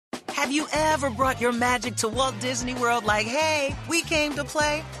Have you ever brought your magic to Walt Disney World like, hey, we came to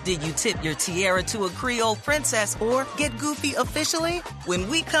play? Did you tip your tiara to a Creole princess or get goofy officially? When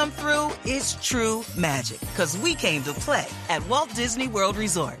we come through, it's true magic, because we came to play at Walt Disney World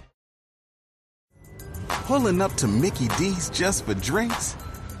Resort. Pulling up to Mickey D's just for drinks?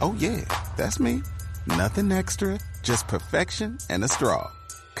 Oh yeah, that's me. Nothing extra, just perfection and a straw.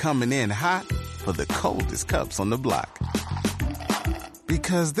 Coming in hot for the coldest cups on the block.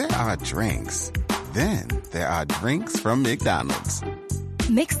 Because there are drinks. Then there are drinks from McDonald's.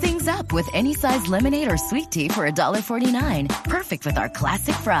 Mix things up with any size lemonade or sweet tea for $1.49. Perfect with our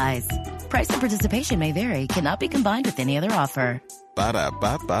classic fries. Price and participation may vary. Cannot be combined with any other offer.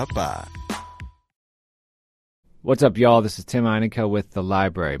 Ba-da-ba-ba-ba. What's up, y'all? This is Tim Einenkel with The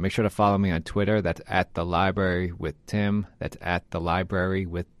Library. Make sure to follow me on Twitter. That's at The Library with Tim. That's at The Library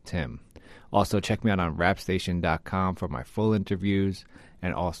with Tim. Also, check me out on rapstation.com for my full interviews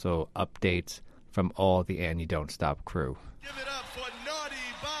and also updates from all the And You Don't Stop crew. Give it up for Naughty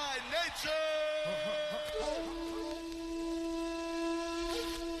by Nature!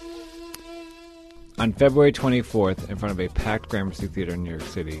 On February 24th, in front of a packed Gramercy Theater in New York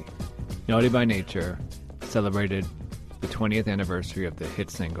City, Naughty by Nature celebrated the 20th anniversary of the hit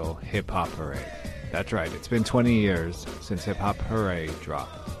single Hip Hop Hooray. That's right, it's been 20 years since Hip Hop Hooray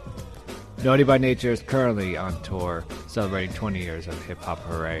dropped. Naughty by Nature is currently on tour celebrating 20 years of Hip Hop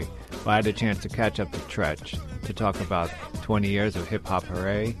Hooray. I had a chance to catch up with Treach to talk about 20 years of Hip Hop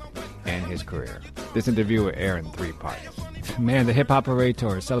Hooray and his career. This interview will air in 3 parts. Man, the Hip Hop Hooray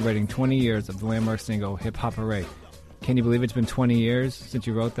tour is celebrating 20 years of the landmark single Hip Hop Hooray. Can you believe it's been 20 years since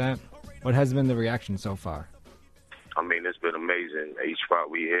you wrote that? What has been the reaction so far? I mean, it's been amazing. Each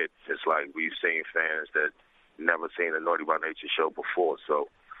spot we hit, it's like we've seen fans that never seen a Naughty by Nature show before. So,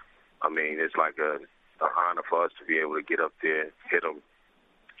 I mean, it's like an honor for us to be able to get up there, hit them,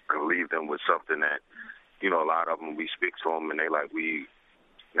 and leave them with something that, you know, a lot of them, we speak to them, and they like, we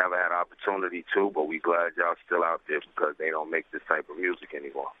never had opportunity to, but we glad y'all still out there because they don't make this type of music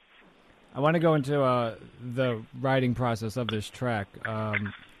anymore. I want to go into the writing process of this track.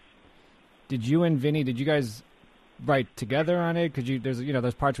 Did you and Vinny, did you guys write together on it? Could you,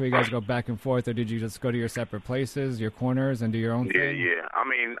 there's parts where you guys go back and forth, or did you just go to your separate places, your corners, and do your own thing? Yeah. I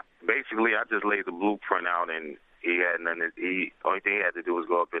mean, basically, I just laid the blueprint out, and only thing he had to do was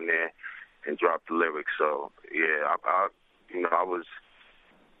go up in there and drop the lyrics. So, yeah, I was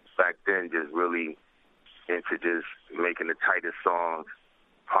back then just really into just making the tightest songs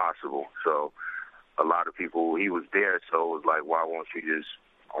possible. So, a lot of people, he was there, so it was like, why won't you just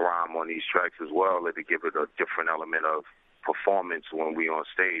rhyme on these tracks as well, and to give it a different element of performance when we on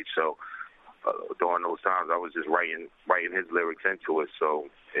stage. So during those times, I was just writing his lyrics into it, so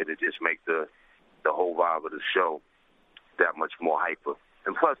it'd just make the whole vibe of the show that much more hyper.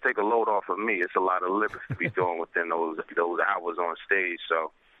 And plus, take a load off of me. It's a lot of lyrics to be doing within those hours on stage,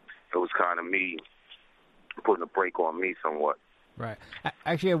 so it was kind of me putting a break on me somewhat. Right.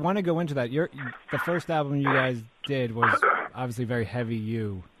 Actually, I want to go into that. The first album you guys did was obviously very heavy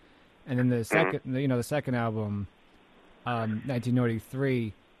you, and then the second album,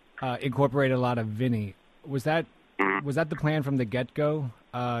 1993, incorporated a lot of Vinny. Was that the plan from the get-go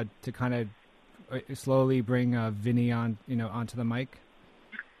to kind of slowly bring Vinny on, onto the mic?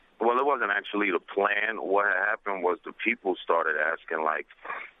 Well, it wasn't actually the plan. What had happened was the people started asking, like,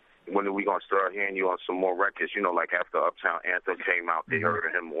 when are we going to start hearing you on some more records? Like after Uptown Anthem came out, they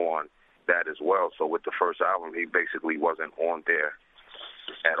heard him on that as well. So with the first album, he basically wasn't on there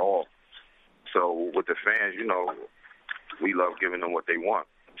at all. So with the fans, we love giving them what they want.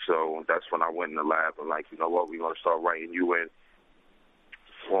 So that's when I went in the lab and like, you know what, we're going to start writing you in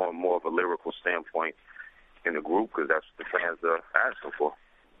on more of a lyrical standpoint in the group because that's what the fans are asking for.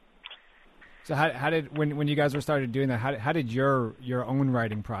 So how did when you guys were started doing that? How did your own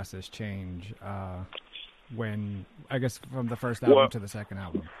writing process change? When I guess from the first album to the second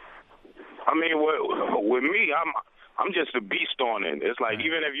album. I mean, with me, I'm just a beast on it. It's like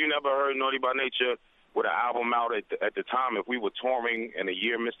even if you never heard Naughty by Nature with an album out at the time, if we were touring and a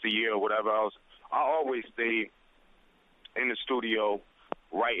year missed a year or whatever else, I always stayed in the studio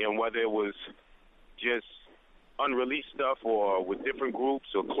writing, whether it was just unreleased stuff or with different groups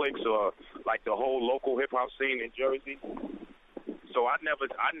or cliques or like the whole local hip hop scene in Jersey. So I never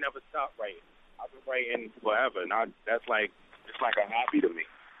stopped writing. I've been writing forever, and it's like a hobby to me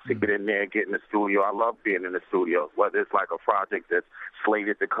to get in there and get in the studio. I love being in the studio, whether it's like a project that's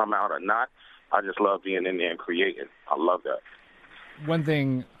slated to come out or not. I just love being in there and creating. I love that. One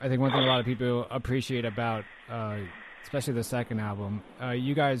thing a lot of people appreciate about, especially the second album,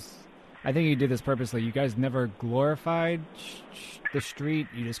 you guys I think you did this purposely. You guys never glorified the street.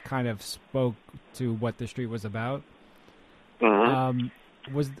 You just kind of spoke to what the street was about. Mm-hmm.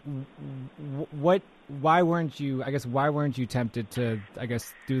 Why weren't you tempted to,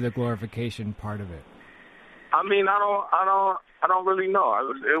 do the glorification part of it? I mean, I don't really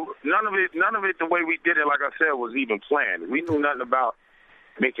know. None of it, the way we did it, like I said, was even planned. We knew nothing about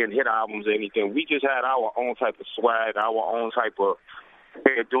making hit albums or anything. We just had our own type of swag, our own type of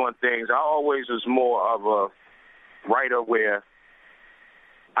way of doing things. I always was more of a writer where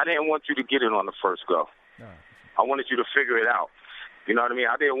I didn't want you to get it on the first go. I wanted you to figure it out. You know what I mean?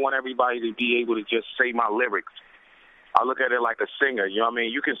 I didn't want everybody to be able to just say my lyrics. I look at it like a singer. You know what I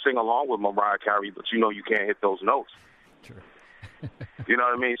mean? You can sing along with Mariah Carey, but you can't hit those notes. True. You know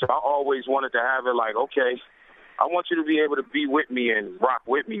what I mean? So I always wanted to have it like, okay, I want you to be able to be with me and rock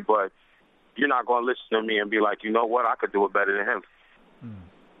with me, but you're not going to listen to me and be like, you know what, I could do it better than him.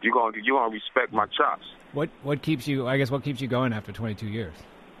 You're going to respect my chops. What keeps you going after 22 years?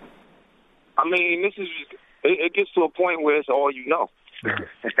 I mean, it gets to a point where it's all you know.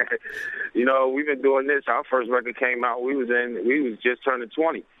 We've been doing this. Our first record came out. We was just turning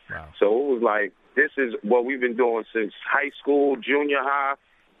 20. Wow. So it was like, this is what we've been doing since high school, junior high.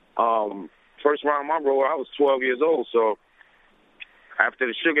 First round my road, I was 12 years old. So after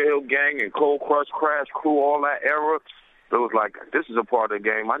the Sugar Hill Gang and Cold Crush, Crash Crew, all that era, it was like, this is a part of the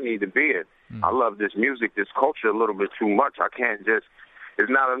game I need to be in. I love this music, this culture a little bit too much. I can't just, there's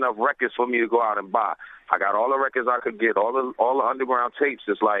not enough records for me to go out and buy. I got all the records I could get, all the underground tapes.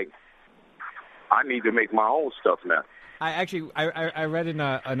 It's like, I need to make my own stuff now. I read in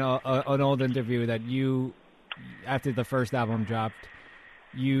an old interview that you, after the first album dropped,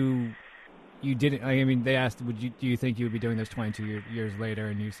 you didn't. I mean, they asked, do you think you would be doing this 22 years later?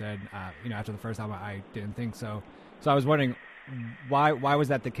 And you said, after the first album, I didn't think so. So I was wondering, why was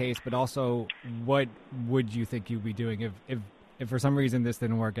that the case? But also, what would you think you'd be doing if for some reason this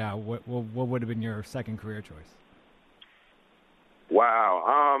didn't work out? What would have been your second career choice?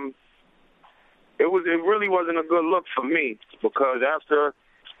 Wow. It really wasn't a good look for me, because after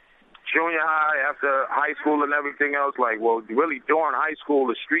junior high, after high school and everything else, really during high school,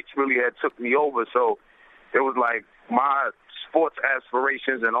 the streets really had took me over. So it was like my sports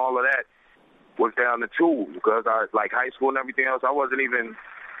aspirations and all of that was down the tube, because I like high school and everything else. I was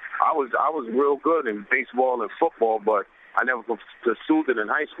real good in baseball and football, but I never pursued it in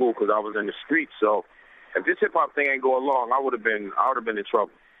high school because I was in the streets. So if this hip hop thing ain't go along, I would have been in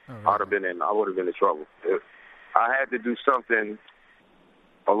trouble. Oh, really? I would have been in trouble. I had to do something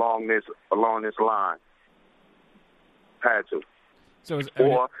along this line. Had to. So it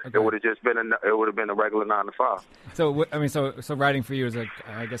would have just been a regular 9 to 5. So writing for you is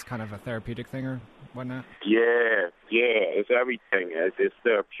kind of a therapeutic thing or whatnot. Yeah, it's everything. It's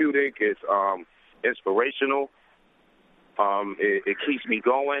therapeutic. It's inspirational. It keeps me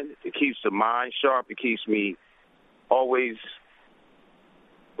going. It keeps the mind sharp. It keeps me always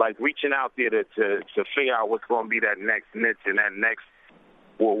reaching out there to figure out what's going to be that next niche and that next,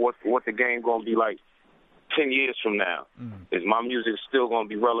 what the game going to be like 10 years from now. Is my music still going to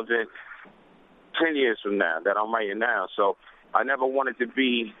be relevant 10 years from now that I'm writing now? So I never wanted to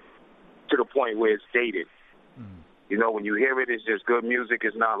be to the point where it's dated. When you hear it, it's just good music.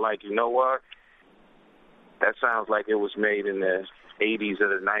 It's not like, you know what? That sounds like it was made in the 80s or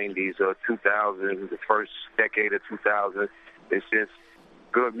the 90s or 2000, the first decade of 2000. It's just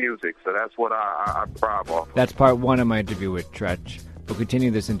good music. So that's what I thrive off. That's part one of my interview with Treach. We'll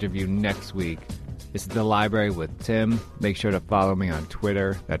continue this interview next week. This is The Library with Tim. Make sure to follow me on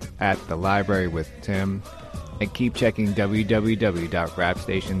Twitter. That's @TheLibraryWithTim. And keep checking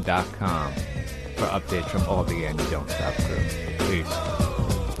www.rapstation.com for updates from all the And You Don't Stop crew. Peace.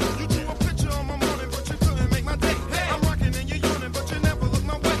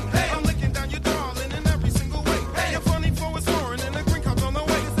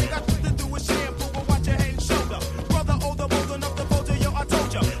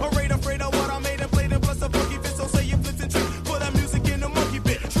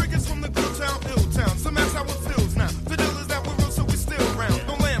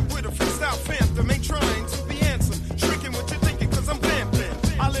 Trying to be handsome, tricking what you're thinking, 'cause I'm vamping.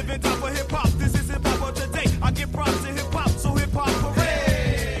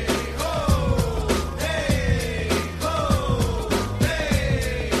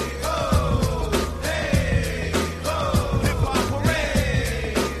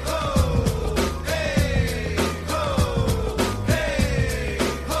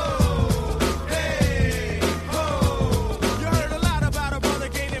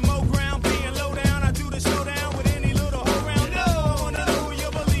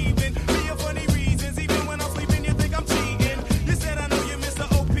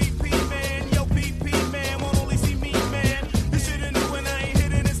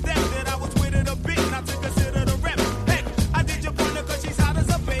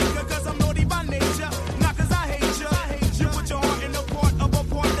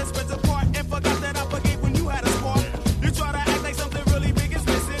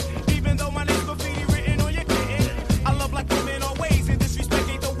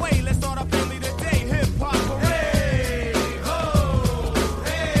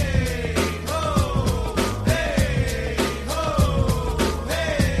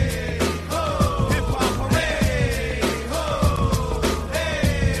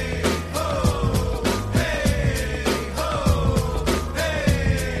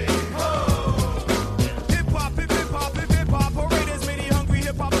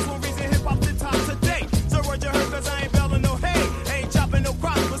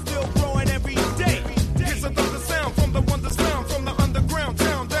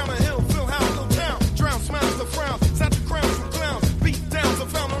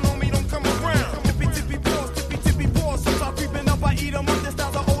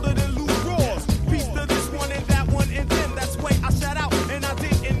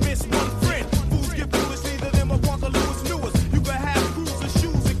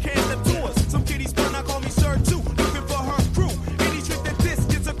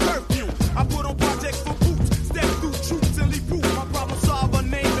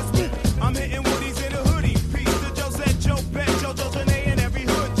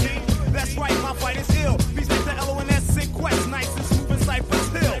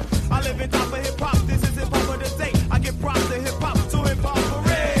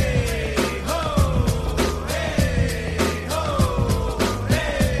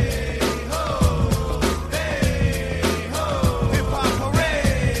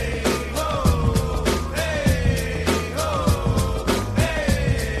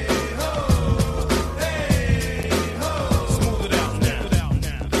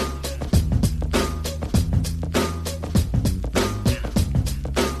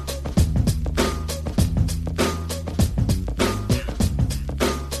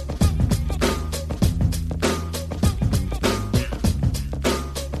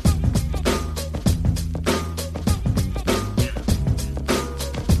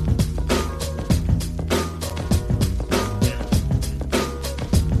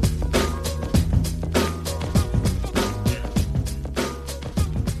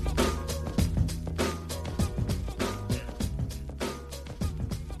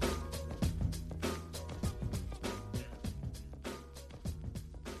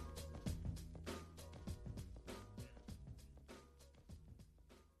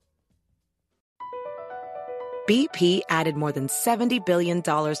 BP added more than $70 billion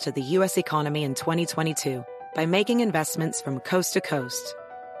to the U.S. economy in 2022 by making investments from coast to coast.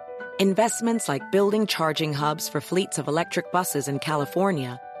 Investments like building charging hubs for fleets of electric buses in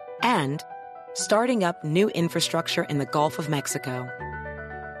California and starting up new infrastructure in the Gulf of Mexico.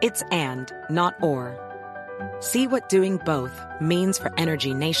 It's and, not or. See what doing both means for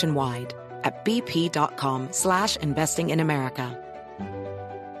energy nationwide at bp.com/investing in America.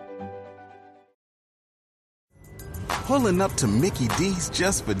 Pulling up to Mickey D's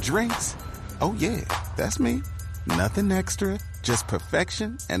just for drinks? Oh yeah, that's me. Nothing extra, just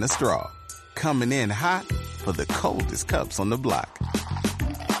perfection and a straw. Coming in hot for the coldest cups on the block.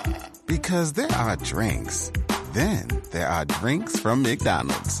 Because there are drinks. Then there are drinks from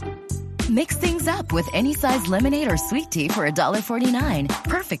McDonald's. Mix things up with any size lemonade or sweet tea for $1.49.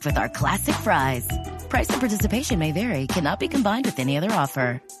 Perfect with our classic fries. Price and participation may vary. Cannot be combined with any other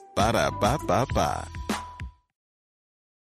offer. Ba-da-ba-ba-ba.